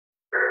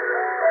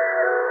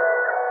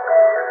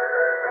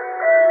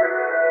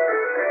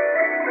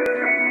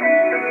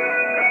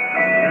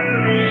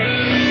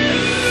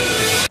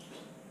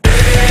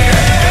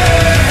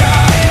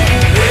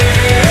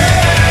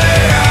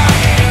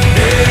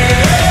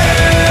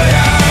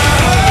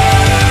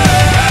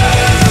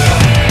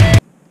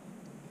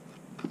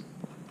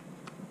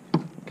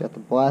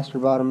blaster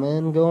bottom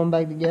end going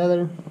back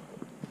together.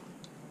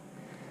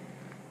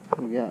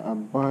 We got a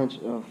bunch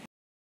of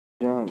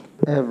junk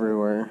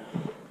everywhere.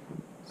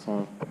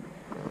 So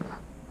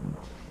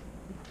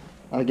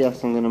I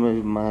guess I'm gonna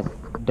move my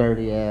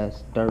dirty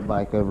ass dirt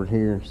bike over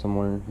here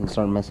somewhere and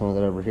start messing with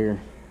it over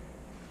here.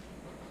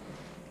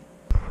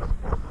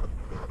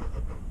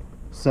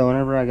 So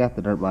whenever I got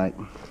the dirt bike,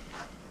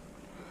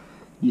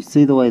 you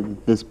see the way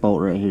that this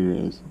bolt right here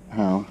is,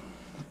 how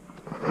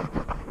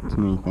too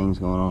many things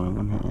going on in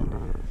one hand.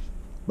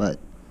 But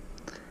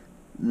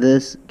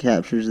this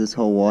captures this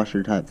whole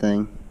washer type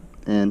thing,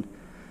 and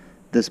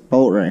this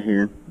bolt right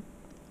here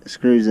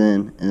screws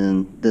in,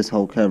 and this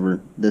whole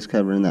cover,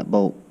 and that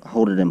bolt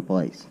hold it in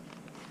place.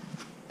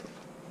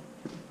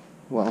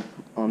 Well,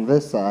 on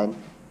this side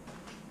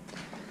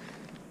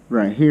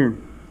right here,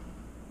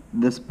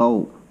 this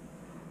bolt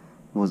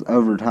was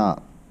over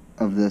top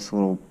of this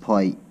little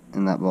plate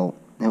in that bolt.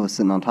 It was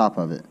sitting on top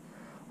of it.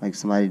 Like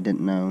somebody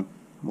didn't know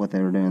what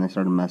they were doing. They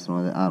started messing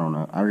with it. I don't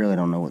know. I really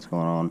don't know what's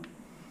going on.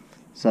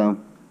 So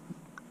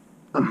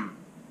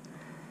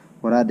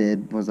what I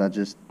did was I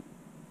just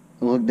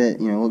looked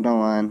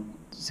online,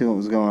 see what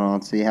was going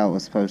on, see how it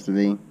was supposed to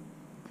be.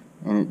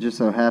 And it just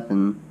so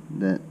happened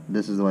that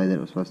this is the way that it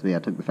was supposed to be. I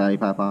took the fatty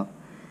pipe off.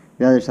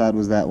 The other side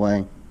was that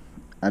way.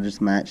 I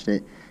just matched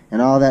it.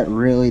 And all that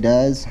really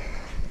does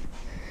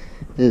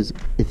is,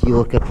 if you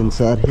look up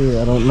inside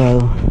here, I don't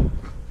know,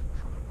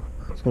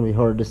 it's going to be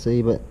hard to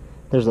see, but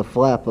there's a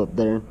flap up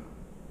there.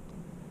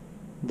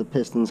 The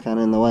piston's kind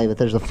of in the way, but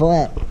there's a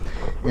flap,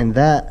 and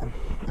that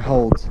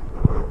holds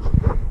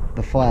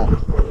the flap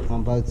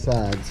on both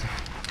sides,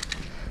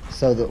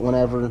 so that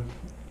whenever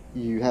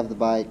you have the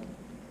bike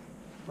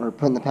or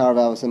putting the power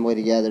valve assembly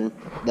together,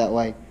 that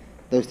way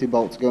those two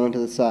bolts go into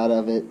the side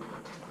of it,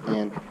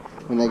 and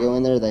when they go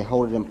in there, they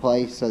hold it in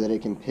place so that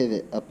it can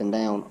pivot up and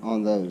down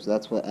on those.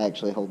 That's what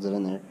actually holds it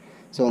in there.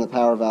 So when the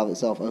power valve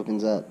itself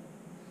opens up,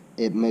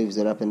 it moves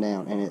it up and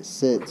down, and it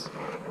sits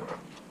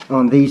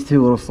on these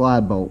two little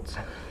slide bolts.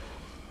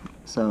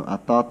 So I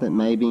thought that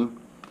maybe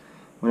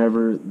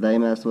whenever they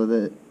messed with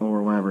it,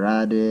 or whenever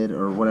I did,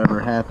 or whatever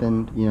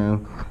happened, you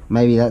know,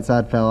 maybe that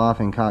side fell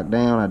off and cocked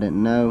down. I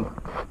didn't know.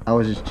 I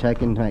was just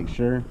checking to make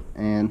sure,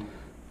 and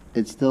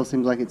it still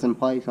seems like it's in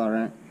place all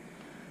right.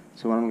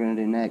 So what I'm going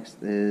to do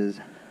next is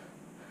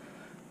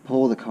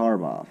pull the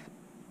carb off.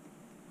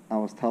 I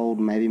was told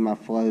maybe my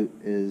float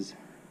is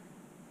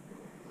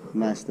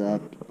messed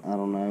up. I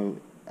don't know.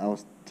 I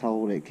was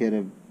told it could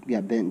have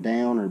got bent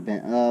down or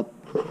bent up.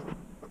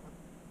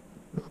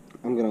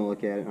 I'm going to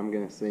look at it. I'm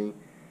going to see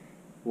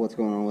what's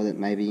going on with it.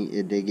 Maybe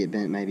it did get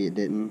bent, maybe it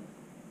didn't.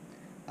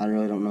 I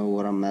really don't know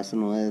what I'm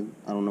messing with.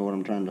 I don't know what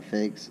I'm trying to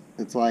fix.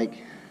 It's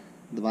like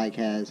the bike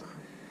has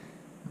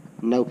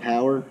no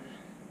power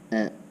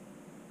at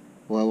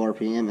low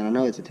RPM, and I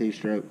know it's a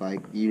two-stroke,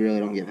 like you really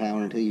don't get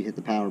power until you hit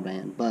the power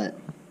band, but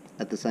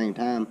at the same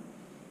time,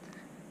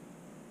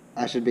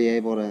 I should be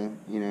able to,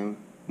 you know,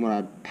 when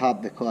I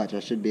pop the clutch, I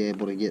should be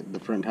able to get the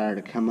front tire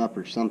to come up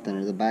or something,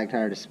 or the back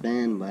tire to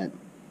spin, but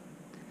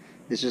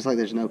it's just like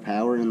there's no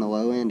power in the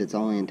low end. It's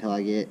only until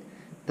I get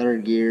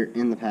third gear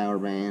in the power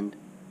band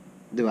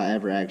do I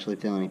ever actually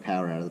feel any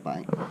power out of the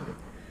bike.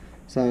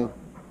 So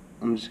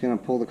I'm just going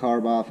to pull the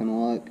carb off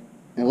and look.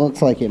 It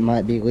looks like it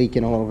might be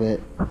leaking a little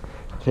bit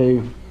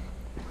too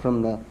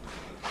from the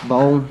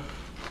bowl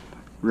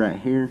right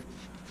here.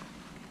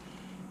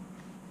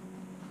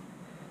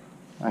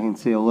 I can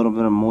see a little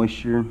bit of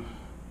moisture.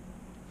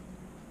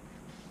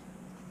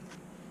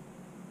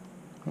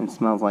 It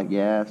smells like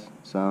gas,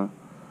 so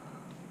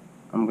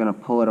I'm gonna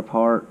pull it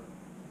apart,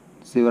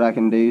 see what I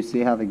can do, see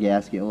how the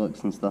gasket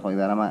looks and stuff like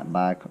that. I might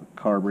buy a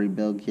carb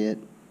rebuild kit,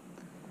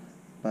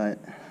 but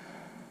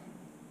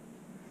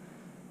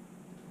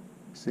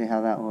see how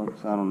that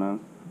looks. I don't know.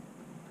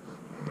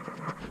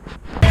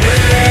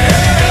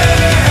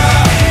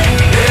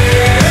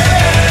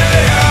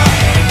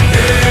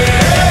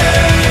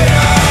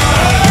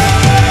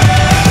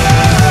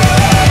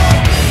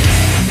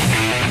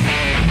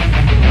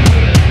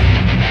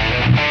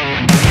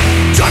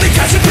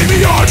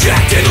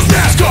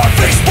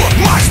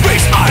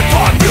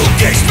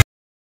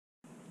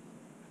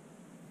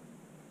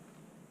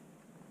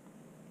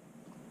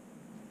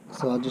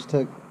 So I just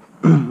took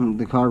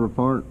the carb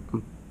apart.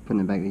 I'm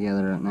putting it back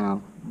together right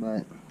now,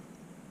 but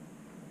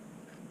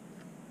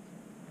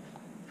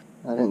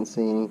I didn't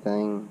see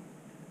anything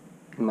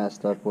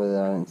messed up with it.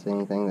 I didn't see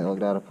anything that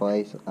looked out of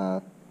place.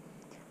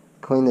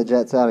 Cleaned the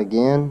jets out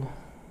again.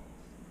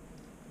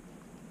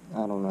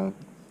 I don't know.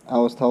 I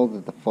was told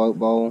that the float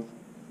bowl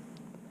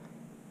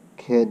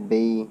could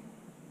be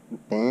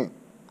bent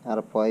out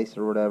of place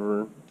or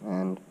whatever,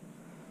 and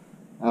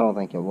I don't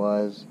think it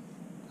was.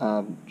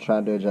 I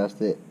tried to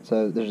adjust it.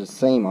 So there's a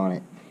seam on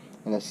it,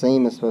 and the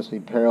seam is supposed to be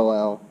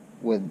parallel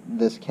with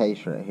this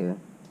case right here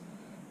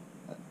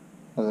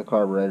of the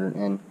carburetor,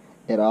 and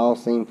it all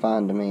seemed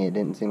fine to me. It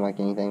didn't seem like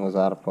anything was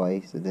out of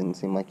place. It didn't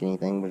seem like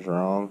anything was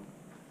wrong.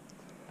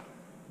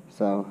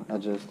 So I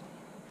just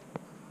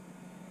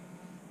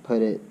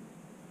put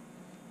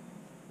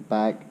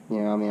back.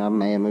 You know, I mean, I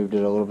may have moved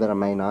it a little bit. I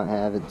may not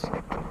have.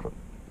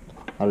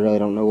 I really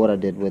don't know what I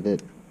did with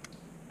it.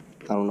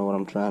 I don't know what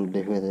I'm trying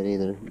to do with it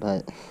either.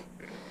 But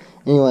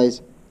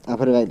anyways, I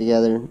put it back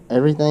together.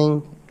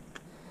 Everything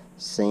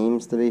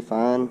seems to be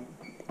fine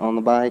on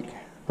the bike.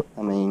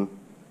 I mean,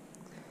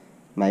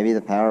 maybe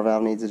the power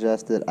valve needs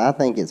adjusted. I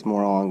think it's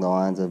more along the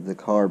lines of the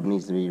carb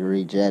needs to be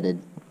rejetted.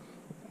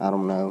 I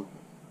don't know.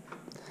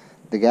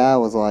 The guy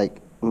was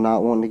like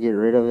not wanting to get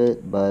rid of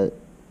it, but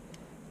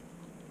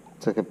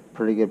took a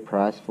pretty good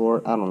price for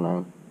it. I don't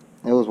know.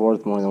 It was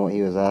worth more than what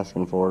he was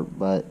asking for,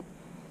 but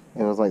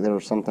it was like there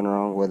was something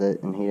wrong with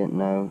it and he didn't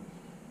know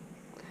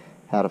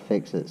how to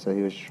fix it, so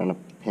he was just trying to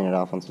pin it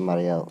off on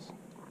somebody else.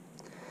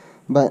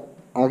 But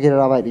I'll get it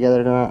all back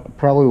together tonight.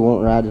 Probably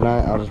won't ride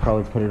tonight. I'll just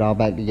probably put it all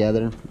back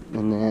together,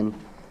 and then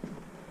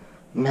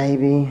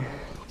maybe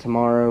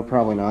tomorrow,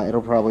 probably not.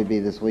 It'll probably be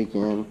this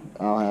weekend.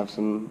 I'll have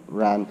some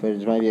riding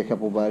footage. Maybe a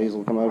couple buddies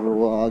will come over.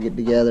 We'll all get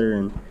together.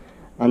 And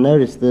I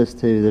noticed this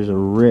too. There's a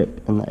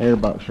rip in the air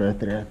box right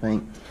there, I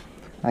think.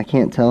 I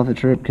can't tell if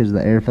it's ripped because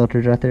the air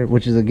filter's right there,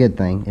 which is a good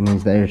thing. It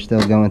means the air's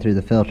still going through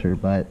the filter,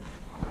 but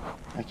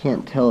I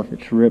can't tell if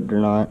it's ripped or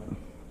not.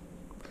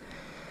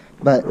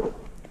 But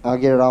I'll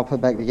get it all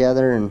put back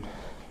together and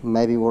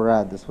maybe we'll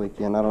ride this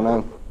weekend. I don't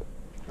know.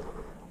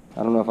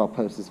 I don't know if I'll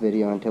post this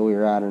video until we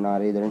ride or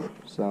not either,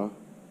 so.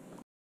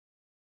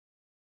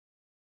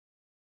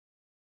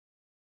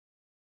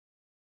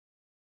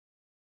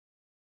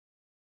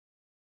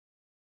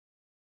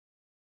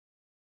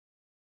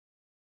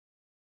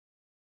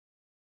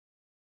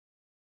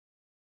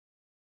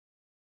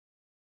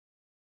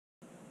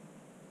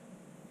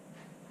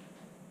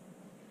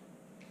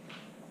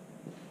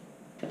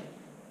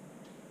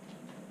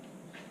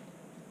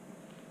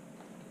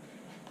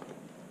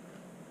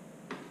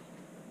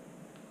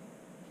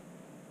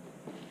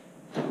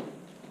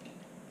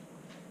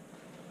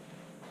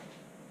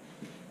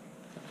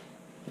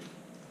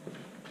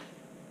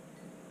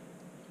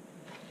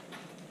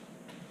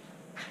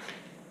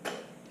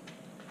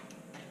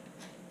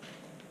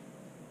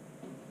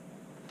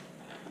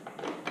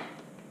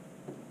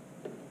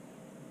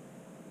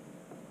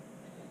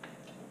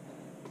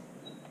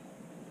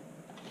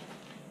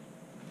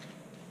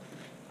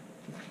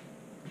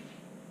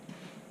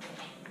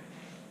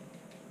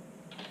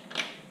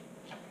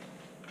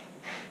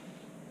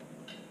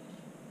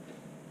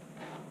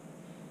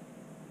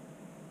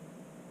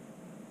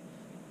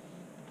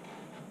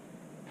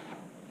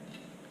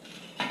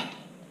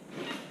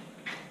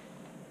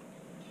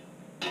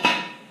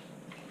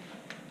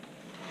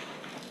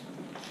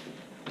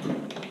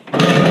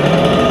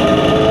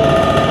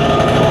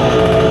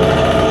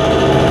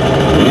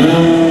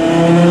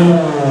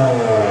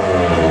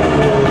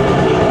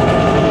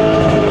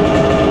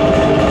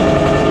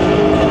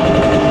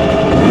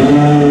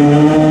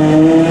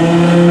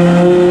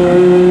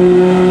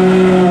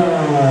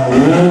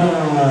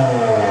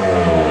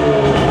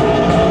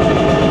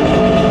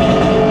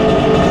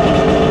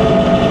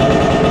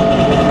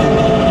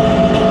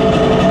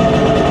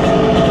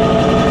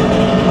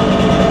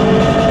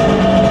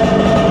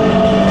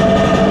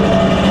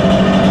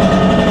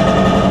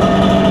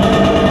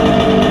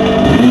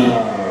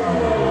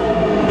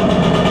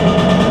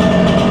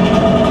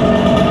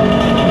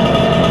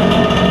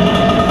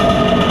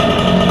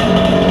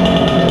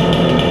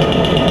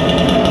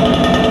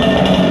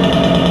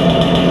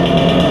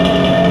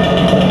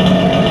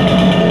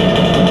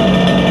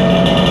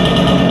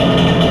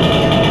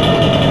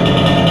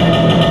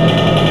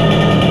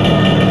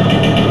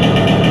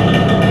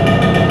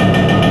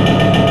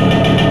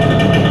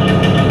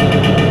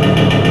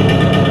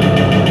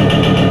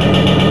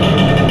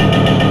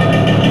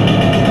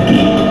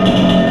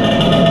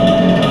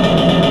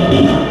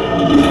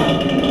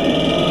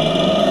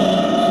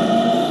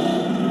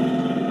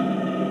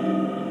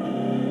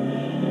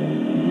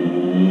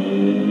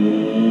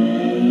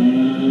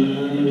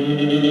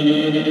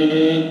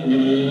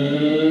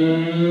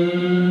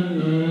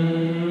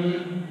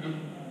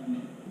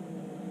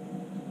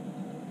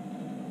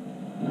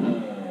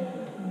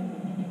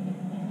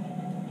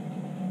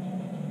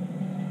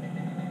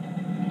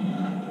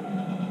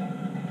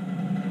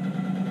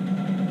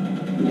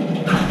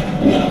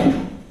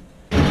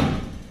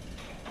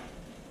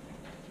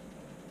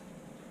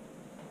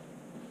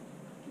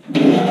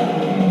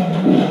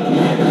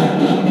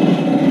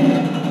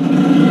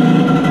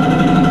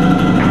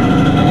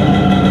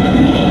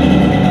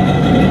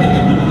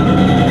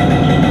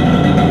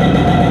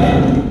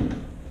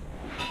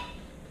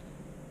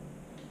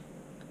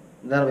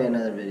 That'll be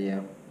another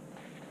video.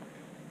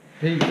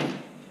 Peace.